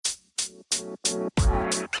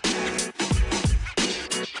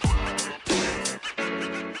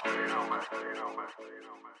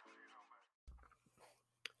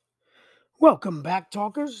Welcome back,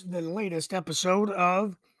 talkers. The latest episode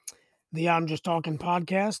of the I'm Just Talking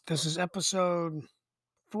podcast. This is episode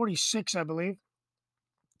 46, I believe.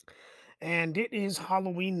 And it is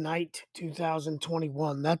Halloween night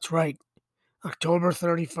 2021. That's right, October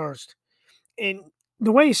 31st. And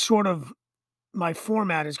the way sort of my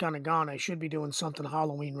format is kind of gone, I should be doing something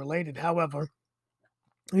Halloween related. However,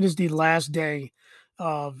 it is the last day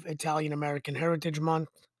of Italian American Heritage Month.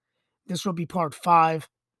 This will be part 5.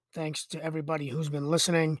 Thanks to everybody who's been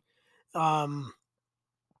listening. Part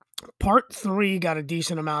 3 got a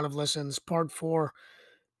decent amount of listens. Part 4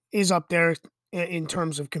 is up there in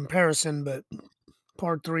terms of comparison, but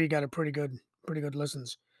part 3 got a pretty good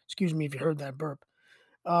listens. Excuse me if you heard that burp.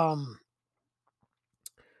 Um,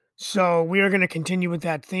 so we are going to continue with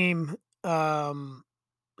that theme.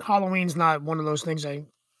 Halloween's not one of those things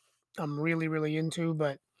I'm really into,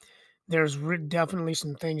 but there's definitely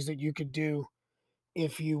some things that you could do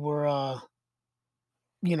if you were,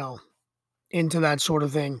 you know, into that sort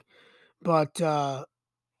of thing. But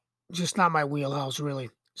just not my wheelhouse,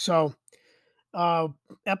 really. So, uh,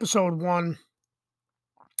 episode 1,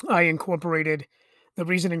 I incorporated the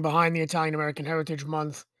reasoning behind the Italian American Heritage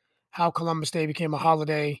Month, how Columbus Day became a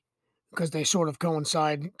holiday because they sort of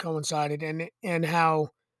coincided, and how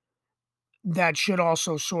that should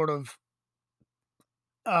also sort of,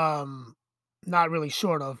 um, not really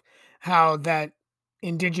sort of, how that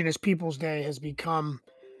Indigenous Peoples Day has become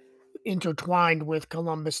intertwined with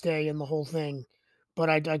Columbus Day and the whole thing. But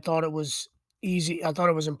I thought it was easy. I thought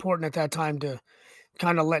it was important at that time to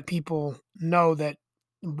kind of let people know that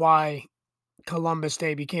why Columbus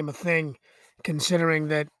Day became a thing, considering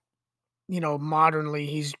that, modernly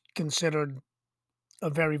he's considered a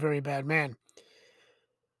very, very bad man.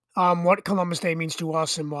 What Columbus Day means to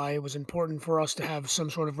us and why it was important for us to have some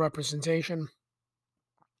sort of representation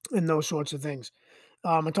and those sorts of things.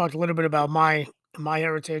 I talked a little bit about my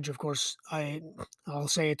heritage. Of course, I'll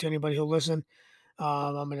say it to anybody who'll listen.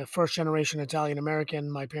 I'm a first generation Italian American.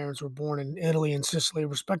 My parents were born in Italy and Sicily,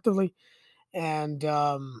 respectively, and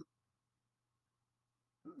that's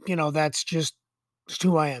just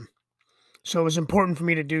who I am. So it was important for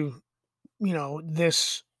me to do,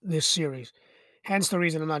 this series. Hence the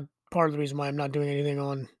reason I'm not part of the reason why I'm not doing anything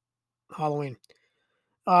on Halloween.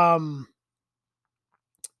 Um,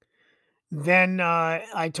 then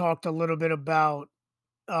I talked a little bit about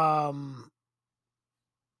oh,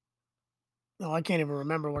 I can't even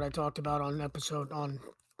remember what I talked about on episode on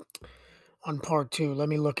part 2. Let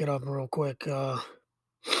me look it up real quick.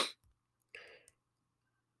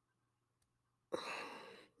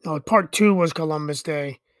 No, part 2 was Columbus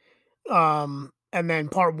Day. And then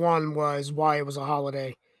part 1 was why it was a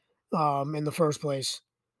holiday in the first place.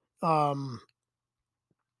 Um,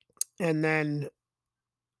 and then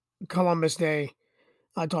Columbus Day,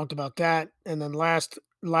 I talked about that, and then last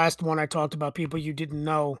one I talked about people you didn't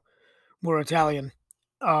know were Italian.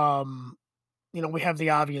 Um, we have the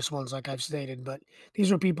obvious ones like I've stated, but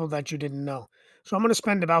these are people that you didn't know. So I'm going to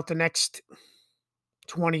spend about the next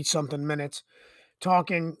 20 something minutes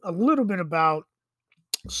talking a little bit about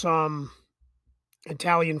some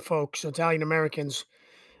Italian folks, Italian Americans,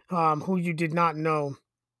 who you did not know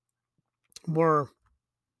were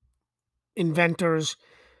inventors,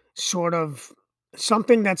 sort of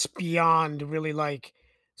something that's beyond really like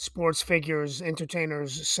sports figures,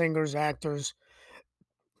 entertainers, singers, actors,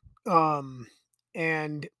 um,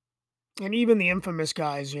 and even the infamous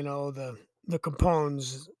guys, the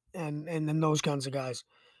Capones and then those kinds of guys.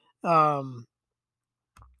 Um,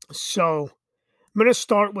 so I'm gonna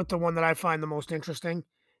start with the one that I find the most interesting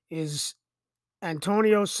is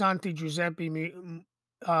Antonio Santi Giuseppe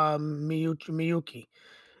Miyuki.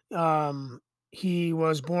 Um, he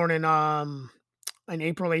was born in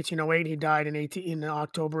April 1808. He died in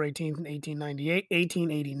October 18th, 1898,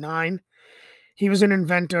 1889. He was an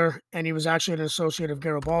inventor, and he was actually an associate of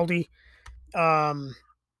Garibaldi, um,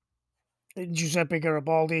 Giuseppe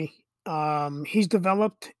Garibaldi. He's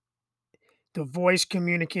developed the voice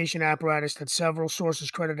communication apparatus that several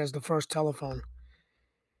sources credit as the first telephone.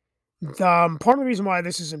 Part of the reason why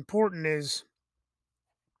this is important is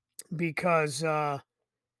because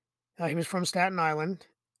he was from Staten Island,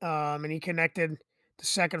 and he connected the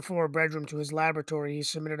second floor bedroom to his laboratory. He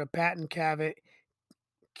submitted a patent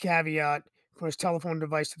caveat for his telephone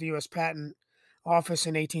device to the U.S. Patent Office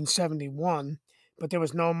in 1871, but there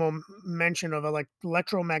was no mention of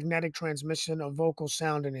electromagnetic transmission of vocal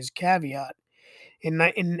sound in his caveat. In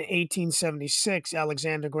 1876,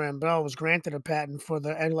 Alexander Graham Bell was granted a patent for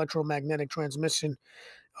the electromagnetic transmission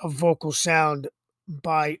of vocal sound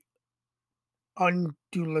by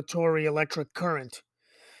undulatory electric current.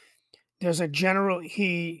 There's a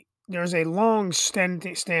long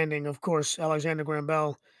standing, of course, Alexander Graham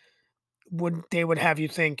Bell would have you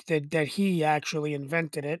think that he actually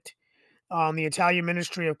invented it. The Italian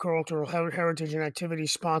Ministry of Cultural Heritage and Activity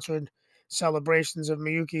sponsored celebrations of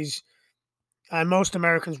Miyuki's, and most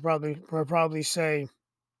Americans will probably say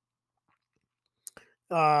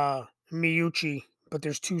uh, Miyuchi, but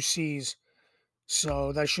there's two C's,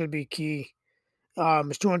 so that should be key.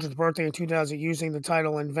 His 200th birthday in 2000, using the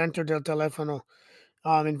title Inventor del Telefono,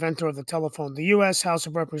 inventor of the telephone. The U.S. House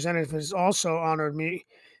of Representatives also honored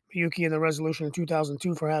Miyuki in the resolution in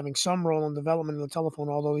 2002 for having some role in development of the telephone,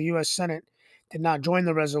 although the U.S. Senate did not join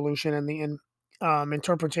the resolution, and the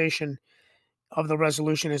interpretation of the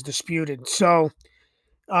resolution is disputed. So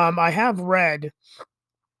I have read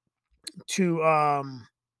to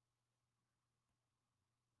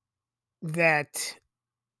that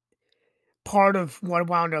part of what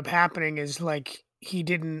wound up happening is like he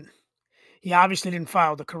obviously didn't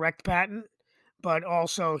file the correct patent, but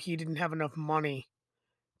also he didn't have enough money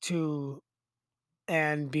to,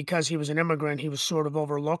 and because he was an immigrant, he was sort of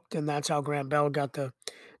overlooked, and that's how Graham Bell got the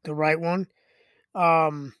right one.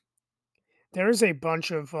 Um, there is a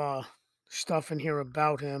bunch of stuff in here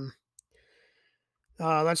about him.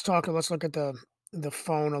 Let's look at the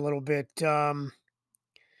phone a little bit. He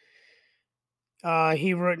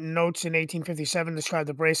wrote notes in 1857 described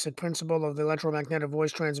the basic principle of the electromagnetic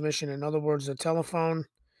voice transmission. In other words, the telephone.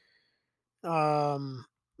 Um,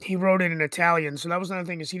 he wrote it in Italian, so that was another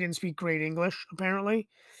thing is he didn't speak great English apparently.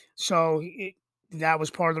 So that was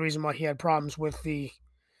part of the reason why he had problems with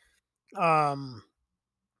um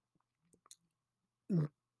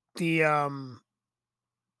the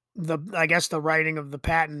I guess the writing of the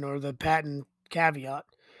patent or the patent caveat.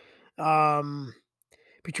 Um,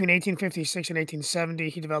 Between 1856 and 1870,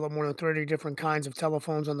 he developed more than 30 different kinds of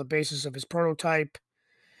telephones on the basis of his prototype.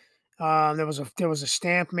 There was a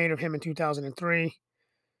stamp made of him in 2003.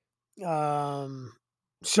 Um,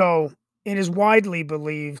 so it is widely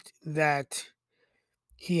believed that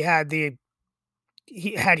he had the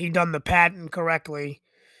he done the patent correctly,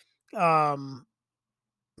 um,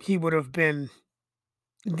 he would have been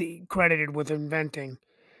credited with inventing.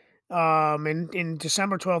 In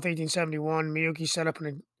December 12th, 1871, Miyuki set up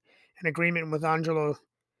an agreement with Angelo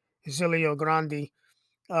Zilio Grandi,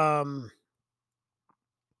 um,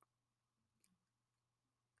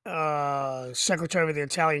 secretary of the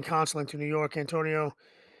Italian consulate to New York, Angelo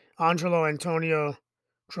Antonio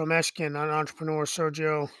Tromeshkin, an entrepreneur,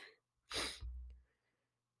 Sergio,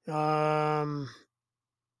 um,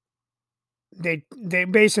 they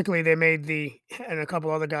basically they made and a couple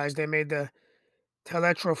other guys, they made the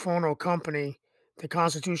Teletrofono Company. The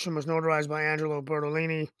Constitution was notarized by Angelo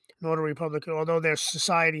Bertolini, notary public. Although their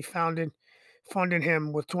society funded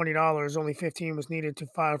him with $20, only 15 was needed to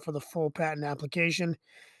file for the full patent application.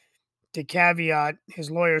 The caveat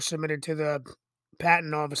his lawyer submitted to the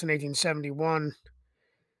patent office in 1871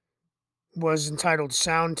 was entitled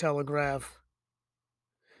Sound Telegraph.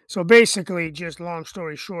 So basically, just long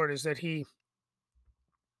story short, is that he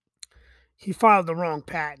filed the wrong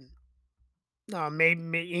patent.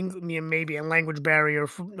 Maybe a language barrier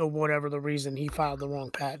or whatever the reason he filed the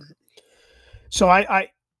wrong patent. So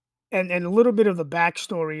and a little bit of the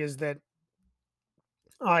backstory is that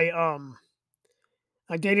I um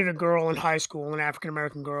I dated a girl in high school, an African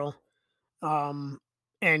American girl, um,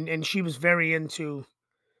 and she was very into,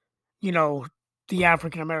 you know, the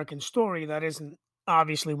African American story that isn't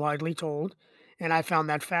obviously widely told, and I found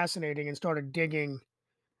that fascinating and started digging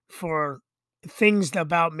for things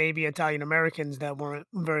about maybe Italian Americans that weren't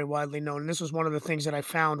very widely known. This was one of the things that I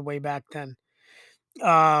found way back then.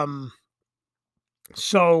 Um,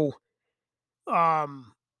 so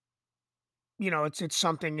um, it's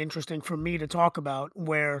something interesting for me to talk about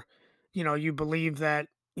where, you believe that,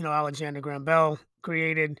 Alexander Graham Bell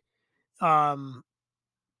created um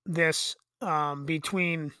this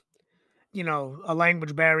between, a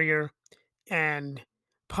language barrier and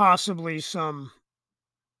possibly some,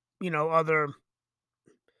 other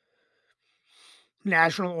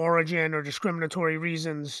national origin or discriminatory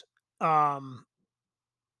reasons. Um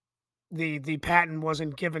the patent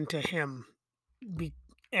wasn't given to him, be,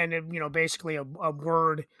 and basically a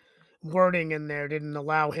wording in there didn't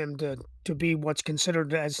allow him to be what's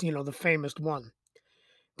considered as, the famous one.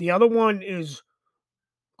 The other one is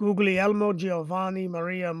Guglielmo Giovanni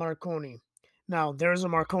Maria Marconi. Now there's a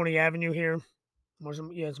Marconi Avenue here.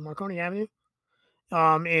 Yeah, it's Marconi Avenue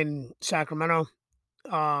in Sacramento.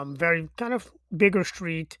 Very kind of bigger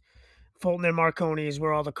street. Fulton and Marconi is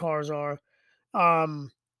where all the cars are.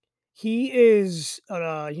 Um, he's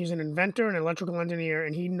an inventor, an electrical engineer,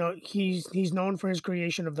 and he's known for his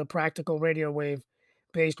creation of the practical radio wave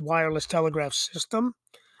based wireless telegraph system.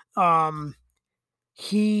 Um,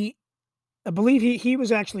 he I believe he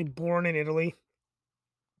was actually born in Italy.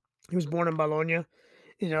 He was born in Bologna,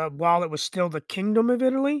 while it was still the Kingdom of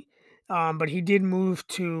Italy. But he moved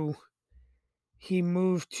to he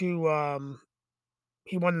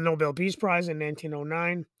won the Nobel Peace Prize in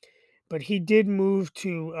 1909, but he did move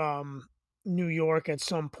to New York at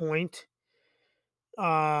some point.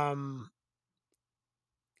 Um,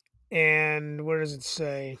 and where does it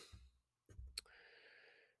say?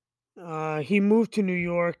 He moved to New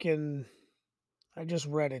York, and I just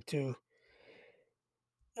read it too.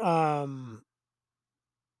 Um,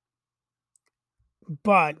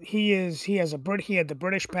 but he had the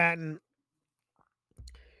British patent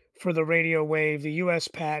for the radio wave, the U.S.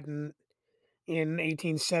 patent in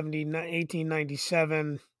 1870,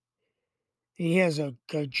 1897. He has a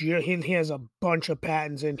bunch of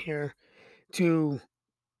patents in here too.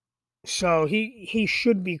 So he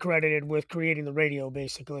should be credited with creating the radio,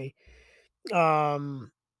 basically.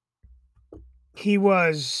 Um, he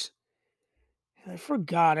was I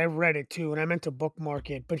forgot, I read it too, and I meant to bookmark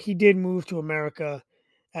it, but he did move to America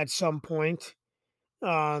at some point.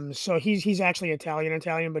 So he's actually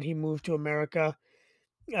Italian, but he moved to America.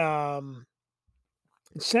 Um,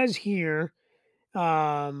 it says here, in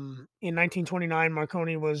 1929,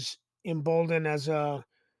 Marconi was emboldened as a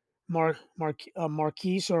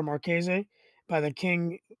marquise or marchese by the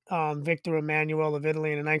King Victor Emmanuel of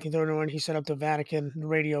Italy. And in 1931, he set up the Vatican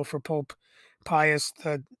radio for Pope Pius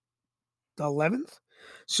the 11th.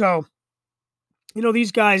 So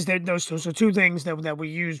these guys, those are two things that we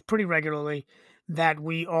use pretty regularly, that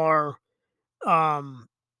we um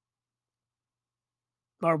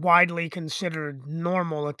are widely considered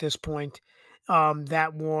normal at this point,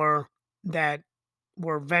 that were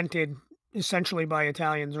invented essentially by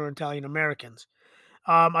Italians or Italian Americans.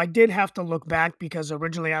 I did have to look back because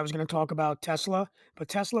originally I was going to talk about Tesla, but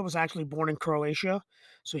Tesla was actually born in Croatia,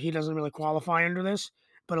 so he doesn't really qualify under this.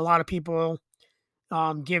 But a lot of people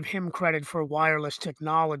give him credit for wireless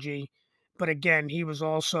technology. But again, he was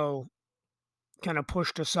also kind of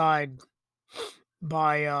pushed aside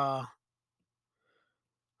by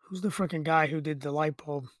who's the freaking guy who did the light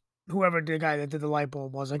bulb? Whoever the guy that did the light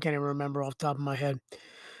bulb was, I can't even remember off the top of my head.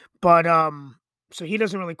 But so he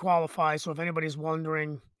doesn't really qualify. So if anybody's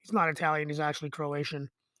wondering, he's not Italian; he's actually Croatian.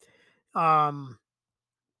 Um,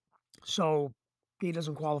 so he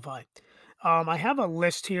doesn't qualify. I have a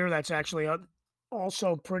list here that's actually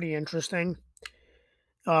also pretty interesting.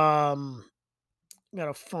 Um,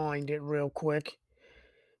 Gotta find it real quick.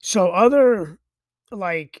 So other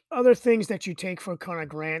things that you take for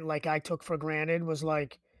kind of like I took for granted, was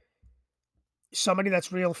like somebody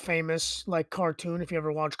that's real famous, like cartoon. If you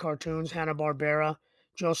ever watch cartoons, Hanna Barbera.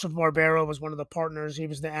 Joseph Barbera was one of the partners. He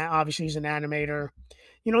was obviously he's an animator.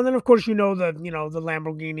 And then of course the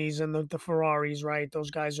Lamborghinis and the Ferraris, right?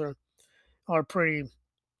 Those guys are pretty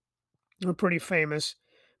famous.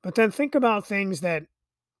 But then think about things that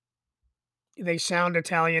they sound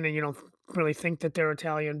Italian and you don't really think that they're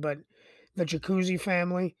Italian, but the Jacuzzi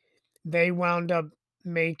family, they wound up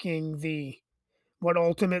making the what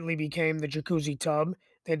ultimately became the jacuzzi tub.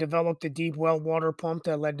 They developed the deep well water pump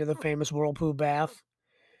that led to the famous whirlpool bath.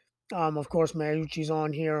 Of course, Mayuki's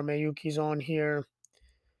on here.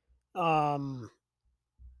 Um,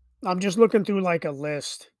 I'm just looking through like a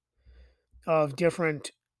list of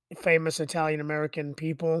different famous Italian American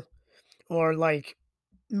people, or like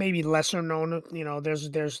maybe lesser known.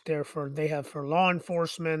 There's there for they have for law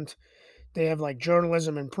enforcement. They have like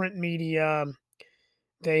journalism and print media.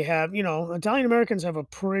 They have Italian Americans have a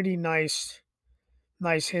pretty nice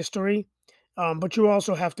history. But you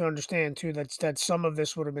also have to understand too that some of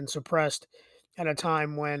this would have been suppressed at a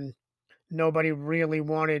time when nobody really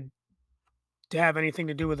wanted to have anything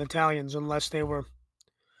to do with Italians unless they were,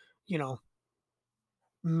 you know,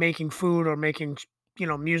 making food or making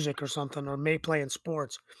music or something, or playing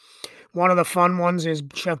sports. One of the fun ones is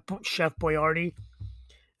Chef Boyardee.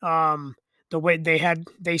 Um, the way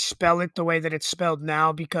they spell it the way that it's spelled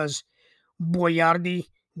now, because Boyardi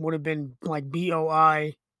would have been like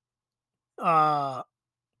Boi uh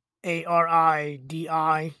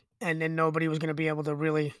Aridi, and then nobody was going to be able to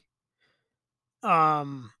really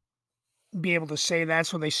um be able to say that,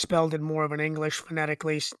 so they spelled it more of an English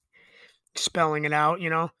phonetically, spelling it out.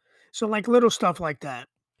 So like little stuff like that.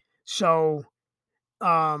 So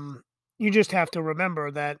um you just have to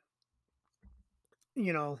remember that,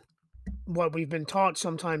 you know what we've been taught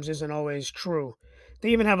sometimes isn't always true. They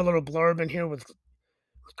even have a little blurb in here with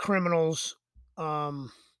criminals,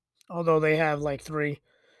 um, although they have like three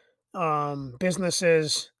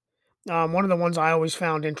businesses. One of the ones I always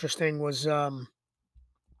found interesting was the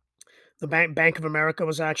Bank of America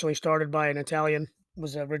was actually started by an Italian.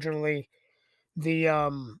 Was originally the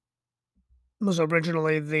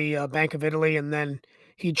Bank of Italy, and then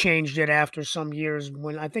he changed it after some years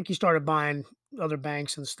when I think he started buying other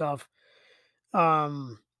banks and stuff.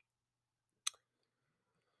 Um,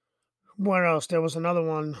 what else? There was another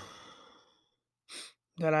one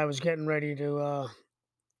that I was getting ready to.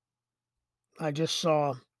 I just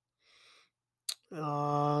saw.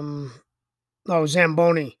 Um, oh,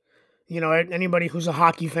 Zamboni. Anybody who's a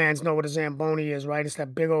hockey fans know what a Zamboni is, right? It's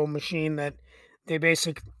that big old machine that they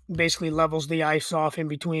basically levels the ice off in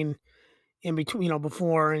between,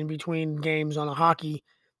 before in between games on a hockey.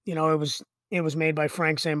 It was made by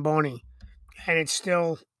Frank Zamboni, and it's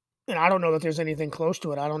still. And I don't know that there's anything close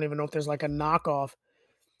to it. I don't even know if there's like a knockoff.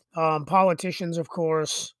 Politicians, of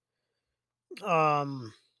course.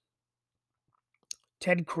 Um,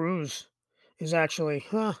 Ted Cruz is actually,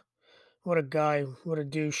 what a guy, what a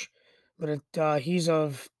douche. But he's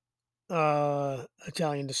of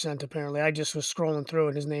Italian descent, apparently. I just was scrolling through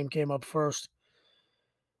and his name came up first.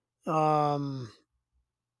 Um,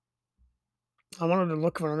 I wanted to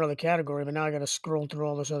look for another category, but now I got to scroll through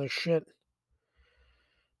all this other shit.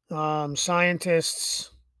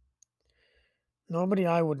 Scientists, nobody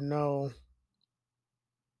I would know.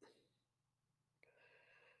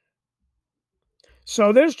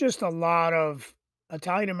 So there's just a lot of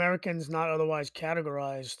Italian Americans not otherwise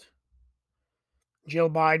categorized. Jill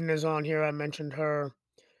Biden is on here. I mentioned her.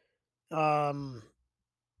 Um,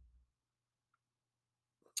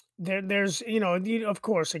 there's, of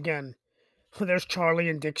course, again, there's Charlie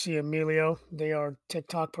and Dixie Emilio. They are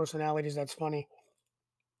TikTok personalities. That's funny.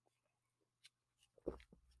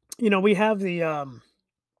 We have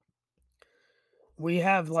we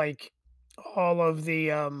have like all of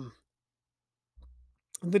the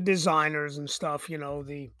designers and stuff.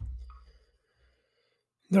 The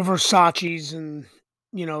Versace's and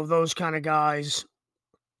those kind of guys.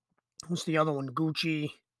 What's the other one?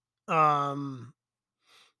 Gucci. Um,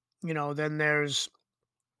 then there's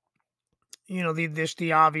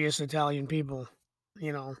the obvious Italian people.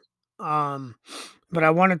 You know, um, but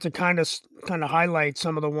I wanted to kind of highlight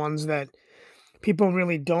some of the ones that people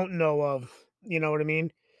really don't know of. You know what I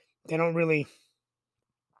mean? They don't really.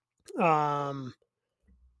 Um,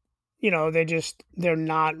 they're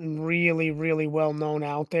not really really well known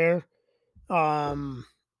out there. Um,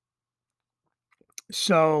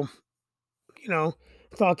 so you know,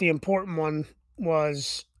 thought the important one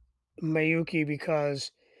was Mayuki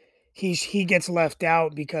because he gets left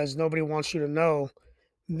out because nobody wants you to know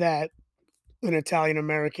that an Italian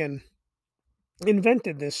American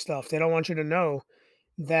invented this stuff. They don't want you to know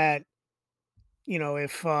that,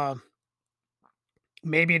 if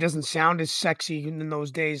maybe it doesn't sound as sexy in those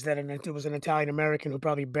days that it was an Italian American who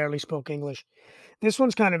probably barely spoke English. This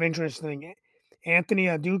one's kind of interesting. Anthony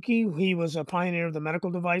Aduki, he was a pioneer of the medical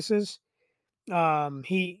devices.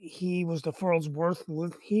 He was the world's worth.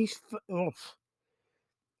 He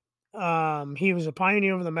was a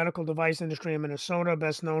pioneer of the medical device industry in Minnesota,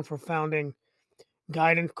 best known for founding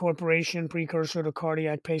Guidant Corporation, precursor to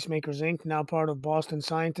Cardiac Pacemakers Inc., now part of Boston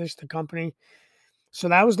Scientists, the company. So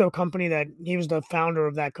that was the company that he was the founder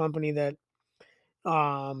of that company that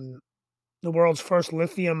um, the world's first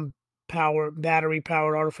lithium power battery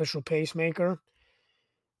powered artificial pacemaker.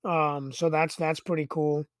 So that's pretty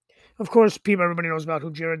cool. Of course, everybody knows about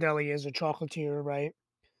who Ghirardelli is, a chocolatier, right?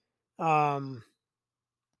 Um,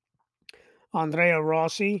 Andrea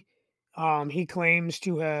Rossi, he claims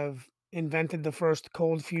to have invented the first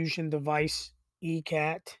cold fusion device,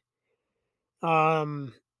 ECAT.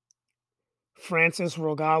 Um, Francis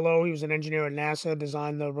Rogallo, he was an engineer at NASA,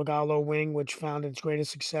 designed the Rogallo wing, which found its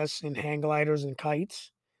greatest success in hang gliders and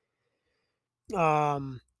kites.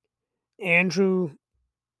 Um, Andrew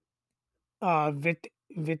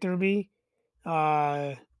Viterbi,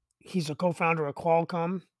 uh, he's a co-founder of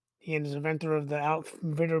Qualcomm. He is inventor of the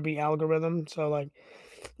Viterbi algorithm. So like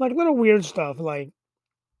little weird stuff like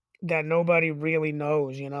that nobody really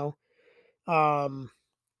knows. Um,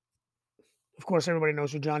 of course, everybody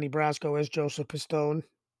knows who Johnny Brasco is, Joseph Pistone.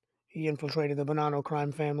 He infiltrated the Bonanno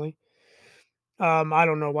crime family. I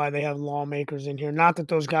don't know why they have lawmakers in here. Not that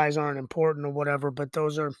those guys aren't important or whatever, but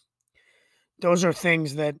those are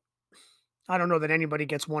things that I don't know that anybody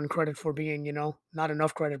gets one credit for being, not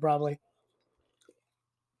enough credit probably.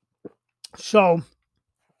 So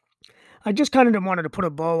I just kind of wanted to put a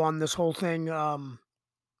bow on this whole thing.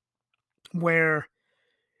 where,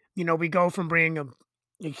 we go from being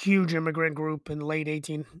a huge immigrant group in the late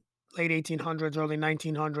 1800s, early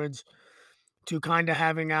 1900s, to kind of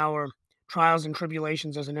having our trials and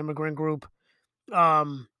tribulations as an immigrant group.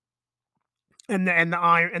 Um, and then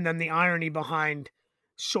the irony behind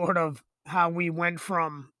sort of how we went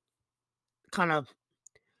from kind of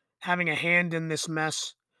having a hand in this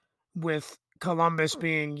mess with Columbus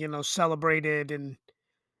being, celebrated, and,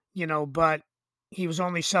 but he was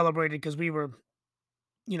only celebrated because we were,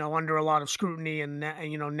 under a lot of scrutiny, and,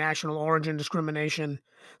 national origin discrimination.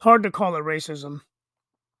 Hard to call it racism,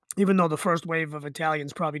 even though the first wave of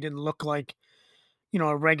Italians probably didn't look like,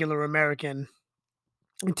 a regular American.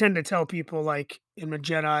 I tend to tell people, like, in a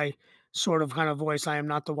Jedi sort of kind of voice, I am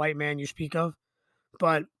not the white man you speak of.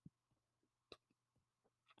 But,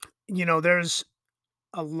 there's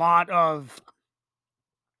a lot of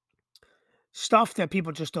stuff that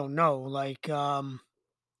people just don't know. Like,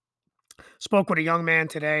 spoke with a young man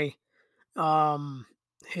today. Um,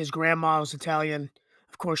 his grandma was Italian.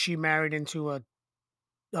 Of course, she married into a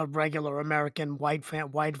regular American white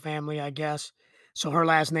family, I guess. So her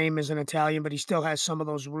last name isn't Italian, but he still has some of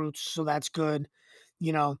those roots. So that's good.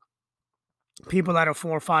 You know, people that are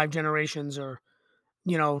four or five generations, or,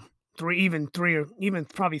 you know, three, or even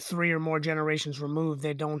probably three or more generations removed,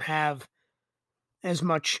 they don't have as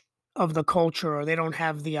much of the culture, or they don't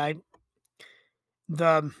have the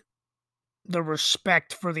the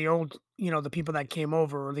respect for the old, the people that came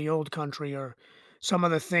over, or the old country, or some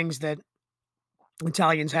of the things that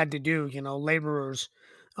Italians had to do, laborers.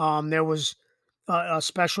 There was a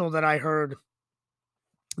special that I heard,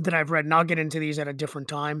 that I've read, and I'll get into these at a different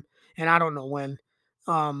time, and I don't know when.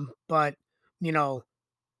 But, you know,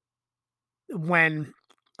 when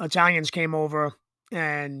Italians came over,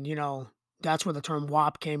 and, that's where the term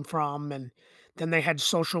WAP came from. And then they had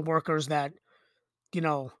social workers that, you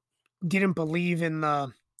know, didn't believe in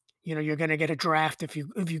the, you're gonna get a draft if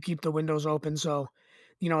you keep the windows open. So,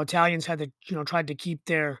 Italians had to, tried to keep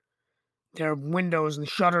their windows and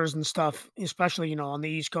shutters and stuff, especially, on the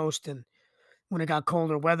East Coast, and when it got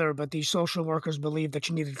colder weather. But these social workers believed that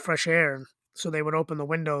you needed fresh air, so they would open the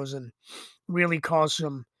windows, and really cause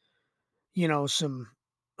some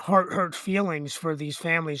hurt feelings for these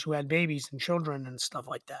families who had babies and children and stuff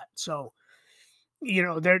like that. So,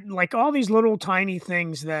 they're like all these little tiny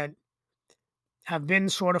things that have been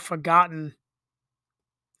sort of forgotten,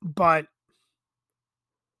 but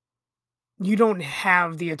you don't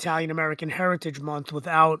have the Italian American Heritage Month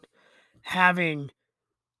without having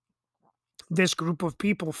this group of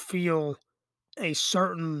people feel a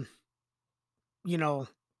certain, you know,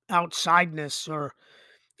 outsideness, or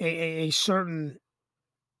a certain,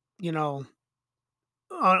 you know,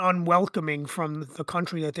 unwelcoming from the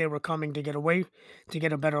country that they were coming to get away, to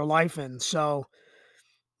get a better life in. So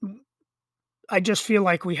I just feel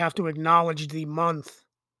like we have to acknowledge the month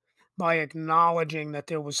by acknowledging that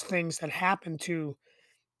there was things that happened to,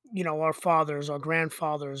 our fathers, our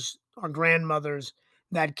grandfathers, our grandmothers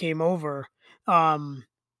that came over, um,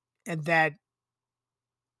 and that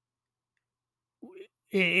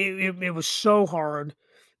it was so hard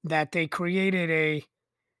that they created a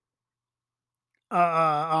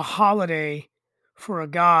holiday for a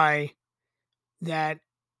guy that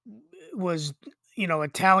was,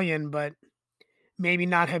 Italian, but maybe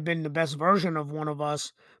not have been the best version of one of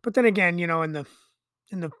us. But then again, in the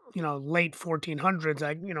late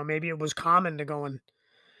 1400s, maybe it was common to go and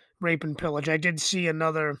rape and pillage. I did see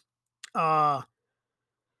another. Uh,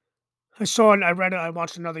 I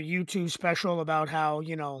watched another YouTube special about how,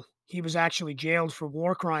 he was actually jailed for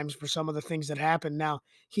war crimes for some of the things that happened. Now,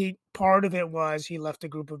 part of it was he left a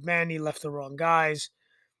group of men, he left the wrong guys,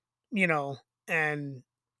 you know, and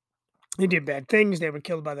he did bad things. They were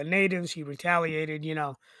killed by the natives. He retaliated,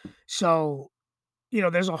 So,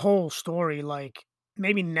 there's a whole story. Like,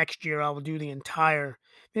 maybe next year I will do the entire.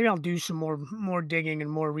 Maybe I'll do some more digging and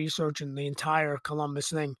more research in the entire Columbus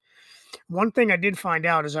thing. One thing I did find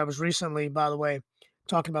out is I was recently, by the way,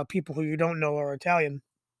 talking about people who you don't know are Italian.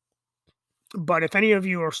 But if any of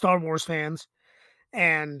you are Star Wars fans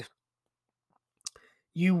and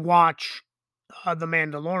you watch The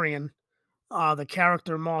Mandalorian, the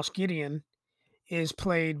character Moss Gideon is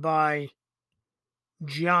played by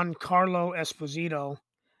Giancarlo Esposito,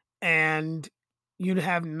 and you'd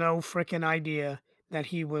have no freaking idea that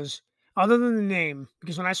he was, other than the name,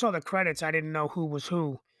 because when I saw the credits, I didn't know who was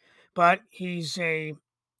who. But his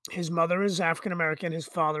mother is African American, his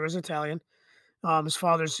father is Italian. His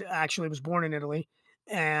father's actually was born in Italy,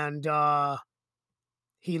 and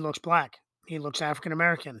he looks black. He looks African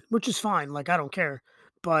American, which is fine. Like, I don't care,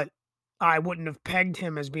 but I wouldn't have pegged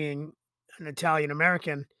him as being an Italian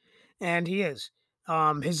American. and he is.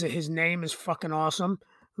 His name is fucking awesome,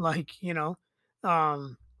 like,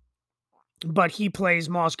 um, but he plays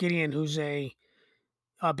Moss Gideon, who's a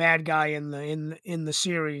bad guy in the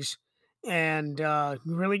series, and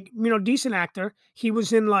really, decent actor. He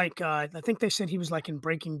was in like I think they said he was like in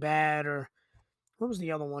Breaking Bad, or what was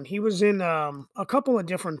the other one? He was in a couple of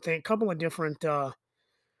different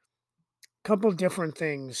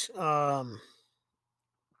things.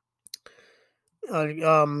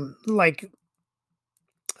 Like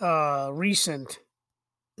recent.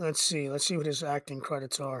 Let's see what his acting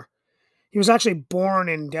credits are. He was actually born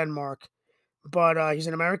in Denmark, but he's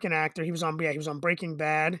an American actor. He was on Breaking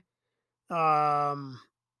Bad. Um,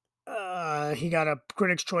 he got a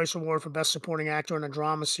Critics' Choice Award for Best Supporting Actor in a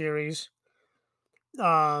Drama Series.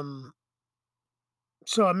 Um,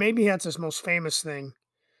 so maybe that's his most famous thing.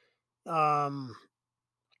 Um,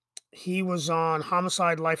 he was on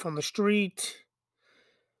Homicide: Life on the Street.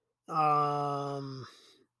 Um,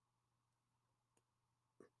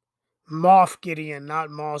 Moff Gideon, not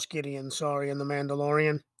Moss Gideon. Sorry, in The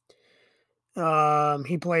Mandalorian.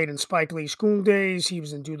 He played in Spike Lee School Days. He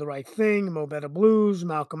was in Do the Right Thing, Mo Better Blues,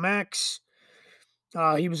 Malcolm X.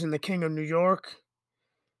 He was in The King of New York.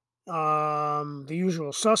 The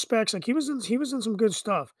Usual Suspects. Like he was in some good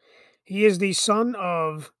stuff. He is the son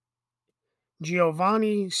of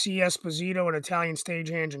Giovanni C. Esposito, an Italian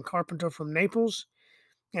stagehand and carpenter from Naples,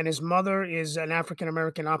 and his mother is an African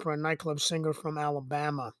American opera and nightclub singer from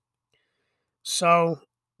Alabama. So,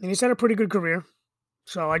 and he's had a pretty good career.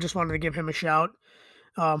 So I just wanted to give him a shout.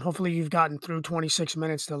 Hopefully you've gotten through 26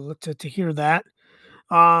 minutes to hear that.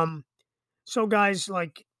 Um, so guys,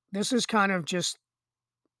 like, this is kind of just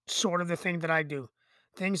sort of the thing that I do.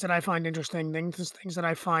 Things that I find interesting, things that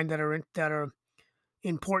I find that are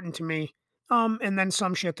important to me. And then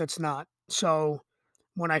some shit that's not. So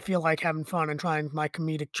when I feel like having fun and trying my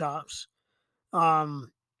comedic chops.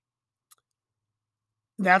 Um,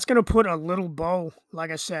 that's gonna put a little bow,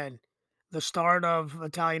 like I said, the start of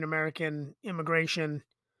Italian American immigration,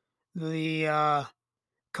 the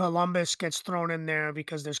Columbus gets thrown in there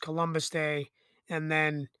because there's Columbus Day, and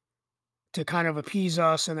then to kind of appease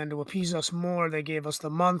us, and then to appease us more, they gave us the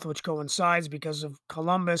month, which coincides because of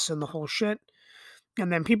Columbus and the whole shit.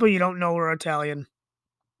 And then people you don't know are Italian,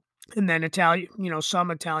 and then Italian,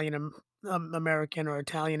 some Italian American or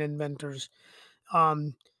Italian inventors,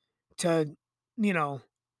 um, to you know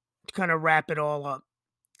to kind of wrap it all up.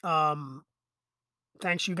 Um,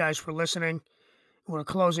 Thanks you guys for listening. We're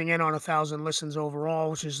closing in on 1,000 listens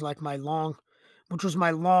overall, which was my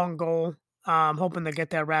long goal. I'm hoping to get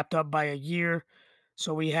that wrapped up by a year.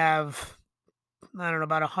 So we have, I don't know,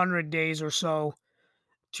 about 100 days or so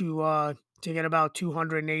to uh to get about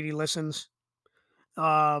 280 listens.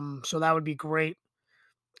 So that would be great.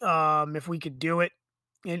 If we could do it.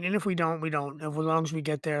 And if we don't, we don't. As long as we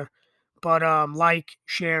get there. But like,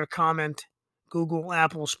 share, comment, Google,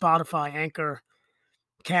 Apple, Spotify, Anchor,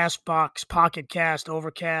 Castbox, Pocket Cast,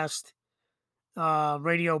 Overcast,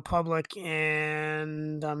 Radio Public,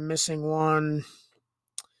 and I'm missing one.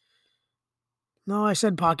 No, I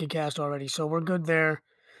said Pocket Cast already, so we're good there.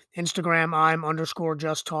 Instagram, I'm underscore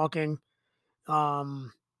just talking.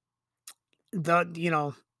 Um,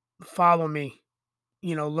 the follow me.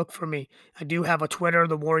 Look for me. I do have a Twitter,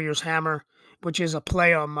 the Warriors Hammer, which is a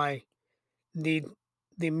play on the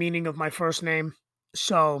the meaning of my first name.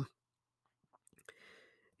 So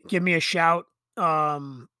give me a shout, a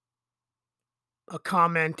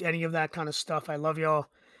comment, any of that kind of stuff. I love y'all.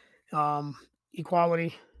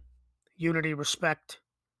 Equality, unity, respect.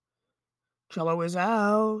 Cello is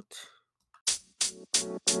out.